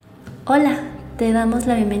Hola, te damos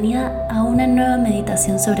la bienvenida a una nueva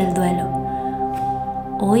meditación sobre el duelo.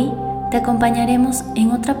 Hoy te acompañaremos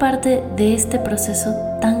en otra parte de este proceso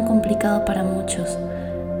tan complicado para muchos,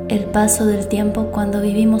 el paso del tiempo cuando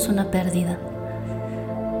vivimos una pérdida.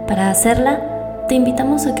 Para hacerla, te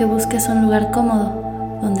invitamos a que busques un lugar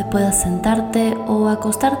cómodo, donde puedas sentarte o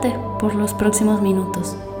acostarte por los próximos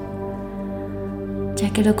minutos. Ya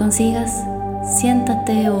que lo consigas,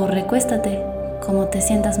 siéntate o recuéstate como te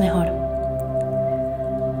sientas mejor.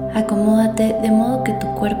 Acomódate de modo que tu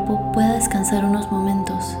cuerpo pueda descansar unos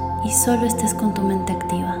momentos y solo estés con tu mente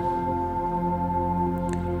activa.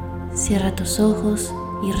 Cierra tus ojos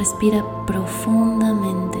y respira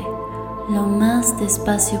profundamente, lo más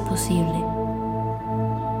despacio posible.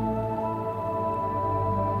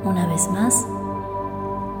 Una vez más.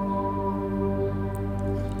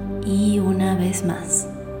 Y una vez más.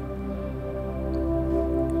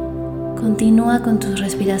 Continúa con tus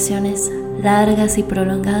respiraciones largas y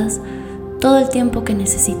prolongadas todo el tiempo que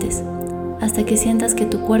necesites, hasta que sientas que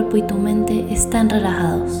tu cuerpo y tu mente están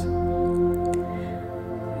relajados.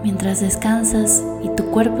 Mientras descansas y tu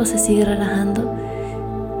cuerpo se sigue relajando,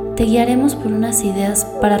 te guiaremos por unas ideas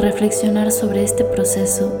para reflexionar sobre este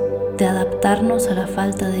proceso de adaptarnos a la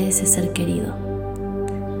falta de ese ser querido.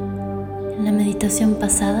 En la meditación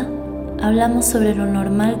pasada, hablamos sobre lo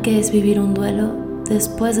normal que es vivir un duelo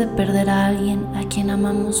después de perder a alguien a quien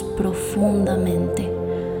amamos profundamente.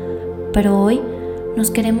 Pero hoy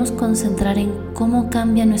nos queremos concentrar en cómo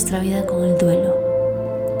cambia nuestra vida con el duelo.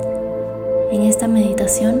 En esta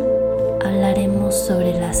meditación hablaremos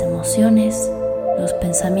sobre las emociones, los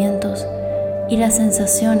pensamientos y las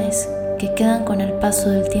sensaciones que quedan con el paso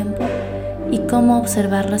del tiempo y cómo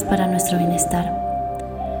observarlas para nuestro bienestar.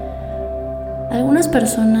 Algunas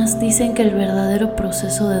personas dicen que el verdadero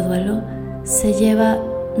proceso de duelo se lleva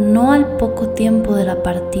no al poco tiempo de la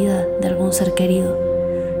partida de algún ser querido,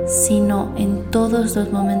 sino en todos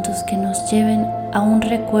los momentos que nos lleven a un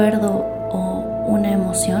recuerdo o una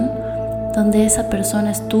emoción donde esa persona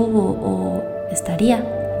estuvo o estaría.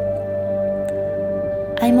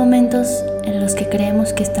 Hay momentos en los que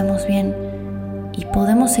creemos que estamos bien y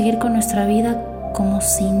podemos seguir con nuestra vida como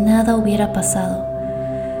si nada hubiera pasado,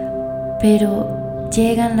 pero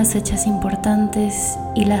llegan las fechas importantes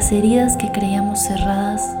y las heridas que creíamos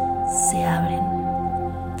cerradas se abren.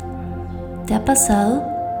 ¿Te ha pasado?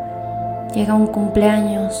 Llega un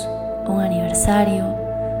cumpleaños, un aniversario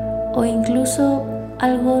o incluso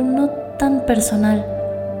algo no tan personal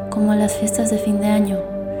como las fiestas de fin de año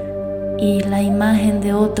y la imagen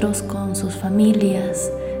de otros con sus familias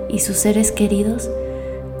y sus seres queridos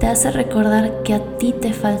te hace recordar que a ti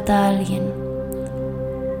te falta alguien.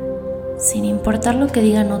 Sin importar lo que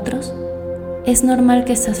digan otros, es normal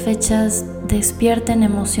que estas fechas despierten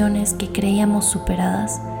emociones que creíamos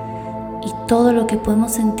superadas y todo lo que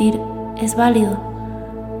podemos sentir es válido,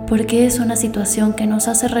 porque es una situación que nos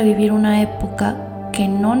hace revivir una época que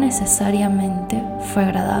no necesariamente fue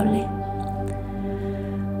agradable.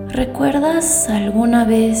 ¿Recuerdas alguna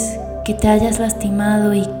vez que te hayas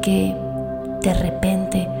lastimado y que, de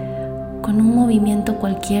repente, con un movimiento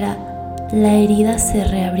cualquiera, la herida se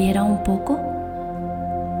reabriera un poco?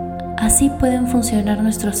 Así pueden funcionar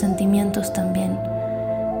nuestros sentimientos también,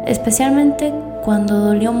 especialmente cuando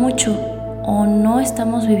dolió mucho o no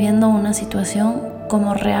estamos viviendo una situación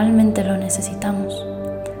como realmente lo necesitamos.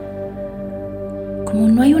 Como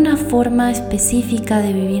no hay una forma específica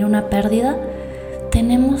de vivir una pérdida,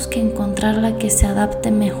 tenemos que encontrar la que se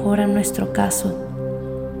adapte mejor a nuestro caso.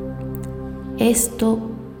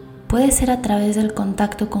 Esto puede ser a través del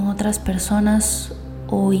contacto con otras personas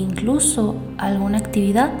o incluso alguna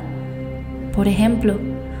actividad. Por ejemplo,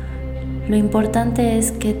 lo importante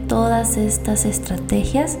es que todas estas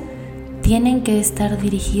estrategias tienen que estar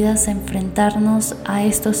dirigidas a enfrentarnos a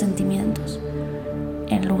estos sentimientos,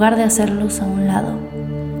 en lugar de hacerlos a un lado.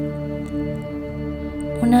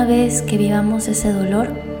 Una vez que vivamos ese dolor,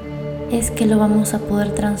 es que lo vamos a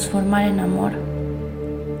poder transformar en amor.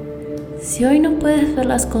 Si hoy no puedes ver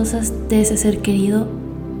las cosas de ese ser querido,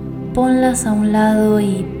 ponlas a un lado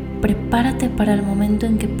y prepárate para el momento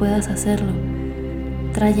en que puedas hacerlo,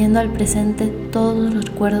 trayendo al presente todos los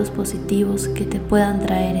recuerdos positivos que te puedan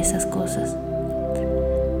traer esas cosas.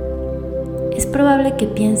 Es probable que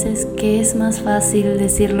pienses que es más fácil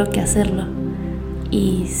decirlo que hacerlo,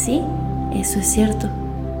 y sí, eso es cierto,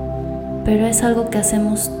 pero es algo que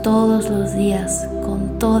hacemos todos los días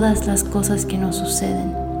con todas las cosas que nos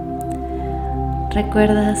suceden.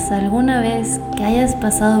 ¿Recuerdas alguna vez que hayas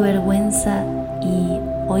pasado vergüenza y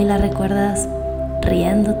hoy la recuerdas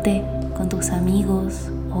riéndote con tus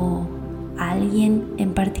amigos o alguien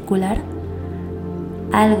en particular?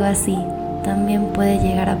 Algo así también puede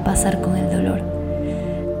llegar a pasar con el dolor,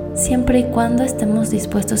 siempre y cuando estemos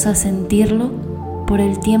dispuestos a sentirlo por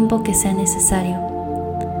el tiempo que sea necesario.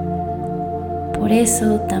 Por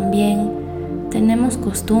eso también tenemos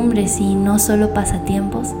costumbres y no solo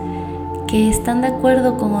pasatiempos que están de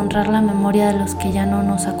acuerdo con honrar la memoria de los que ya no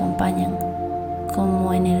nos acompañan,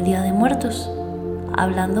 como en el Día de Muertos,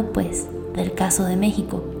 hablando pues del caso de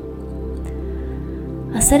México.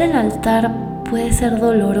 Hacer el altar puede ser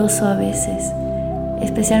doloroso a veces,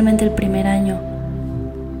 especialmente el primer año,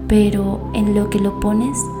 pero en lo que lo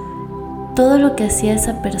pones, todo lo que hacía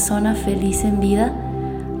esa persona feliz en vida,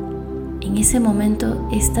 en ese momento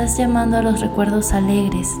estás llamando a los recuerdos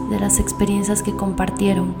alegres de las experiencias que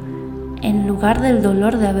compartieron, en lugar del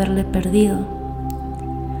dolor de haberle perdido.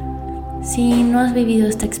 Si no has vivido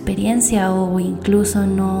esta experiencia o incluso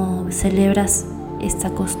no celebras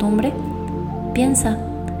esta costumbre, piensa,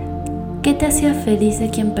 ¿qué te hacía feliz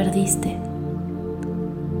de quien perdiste?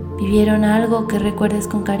 ¿Vivieron algo que recuerdes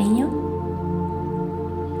con cariño?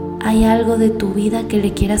 ¿Hay algo de tu vida que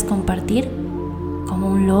le quieras compartir, como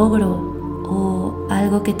un logro o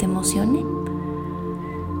algo que te emocione?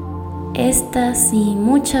 Estas y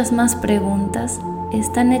muchas más preguntas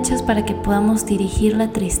están hechas para que podamos dirigir la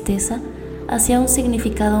tristeza hacia un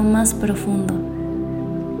significado más profundo.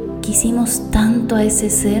 Quisimos tanto a ese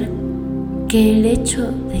ser que el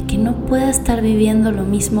hecho de que no pueda estar viviendo lo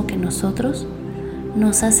mismo que nosotros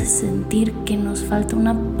nos hace sentir que nos falta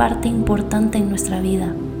una parte importante en nuestra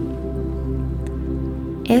vida.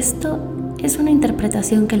 Esto es una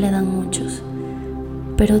interpretación que le dan muchos,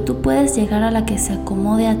 pero tú puedes llegar a la que se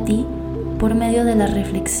acomode a ti por medio de la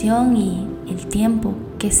reflexión y el tiempo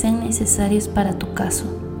que sean necesarios para tu caso.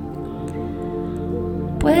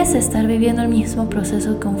 Puedes estar viviendo el mismo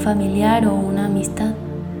proceso que un familiar o una amistad,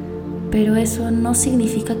 pero eso no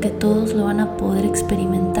significa que todos lo van a poder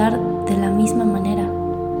experimentar de la misma manera.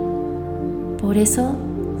 Por eso,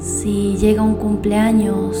 si llega un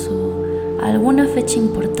cumpleaños o alguna fecha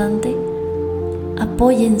importante,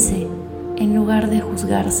 apóyense en lugar de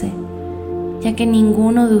juzgarse, ya que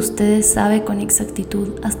ninguno de ustedes sabe con exactitud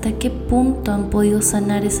hasta qué punto han podido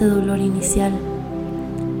sanar ese dolor inicial.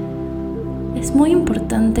 Es muy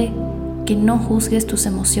importante que no juzgues tus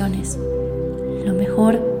emociones. Lo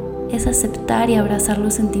mejor es aceptar y abrazar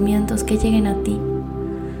los sentimientos que lleguen a ti.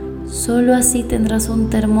 Solo así tendrás un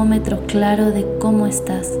termómetro claro de cómo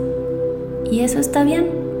estás. Y eso está bien.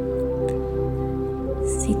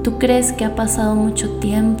 Si tú crees que ha pasado mucho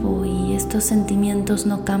tiempo y estos sentimientos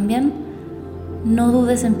no cambian, no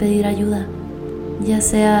dudes en pedir ayuda, ya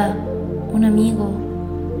sea un amigo,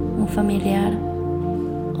 un familiar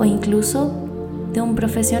o incluso de un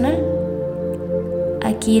profesional.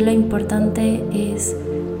 Aquí lo importante es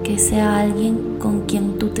que sea alguien con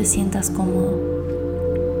quien tú te sientas cómodo.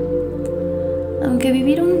 Aunque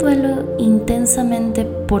vivir un duelo intensamente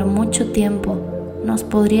por mucho tiempo nos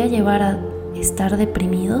podría llevar a estar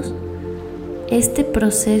deprimidos, este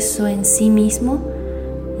proceso en sí mismo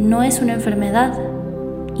no es una enfermedad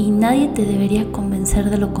y nadie te debería convencer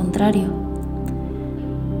de lo contrario.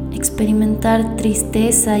 Experimentar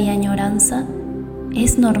tristeza y añoranza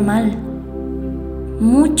es normal,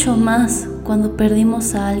 mucho más cuando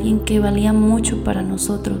perdimos a alguien que valía mucho para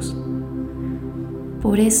nosotros.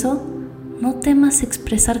 Por eso, no temas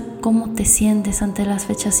expresar cómo te sientes ante las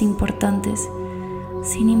fechas importantes,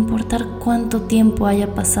 sin importar cuánto tiempo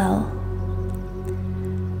haya pasado.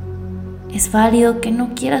 Es válido que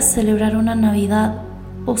no quieras celebrar una Navidad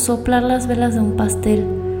o soplar las velas de un pastel,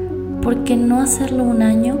 porque no hacerlo un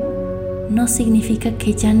año no significa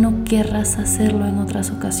que ya no querrás hacerlo en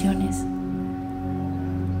otras ocasiones.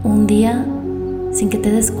 Un día, sin que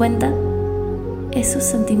te des cuenta, esos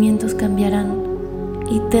sentimientos cambiarán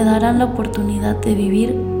y te darán la oportunidad de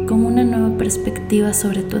vivir con una nueva perspectiva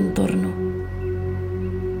sobre tu entorno.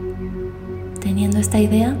 Teniendo esta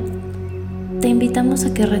idea, te invitamos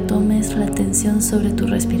a que retomes la atención sobre tu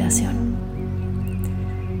respiración.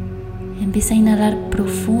 Empieza a inhalar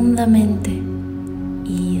profundamente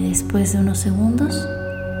y después de unos segundos,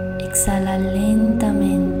 exhala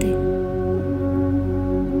lentamente.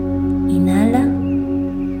 Inhala.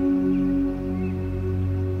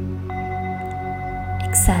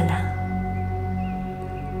 Exhala.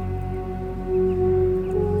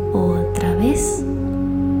 Otra vez.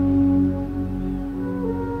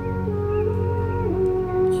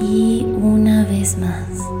 Y una vez más.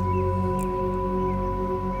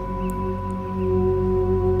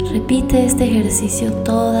 Repite este ejercicio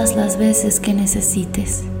todas las veces que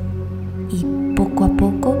necesites y poco a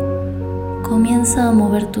poco comienza a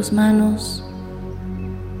mover tus manos,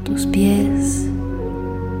 tus pies,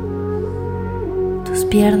 tus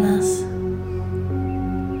piernas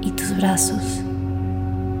y tus brazos.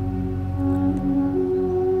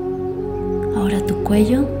 Ahora tu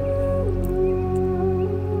cuello,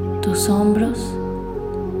 tus hombros,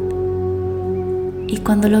 y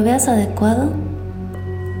cuando lo veas adecuado,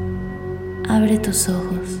 abre tus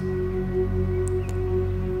ojos.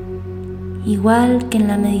 Igual que en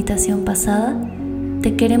la meditación pasada,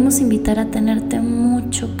 te queremos invitar a tenerte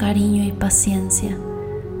mucho cariño y paciencia,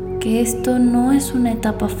 que esto no es una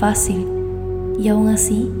etapa fácil y aún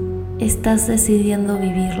así estás decidiendo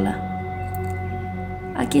vivirla.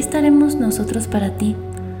 Aquí estaremos nosotros para ti,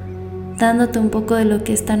 dándote un poco de lo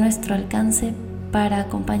que está a nuestro alcance para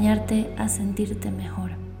acompañarte a sentirte mejor.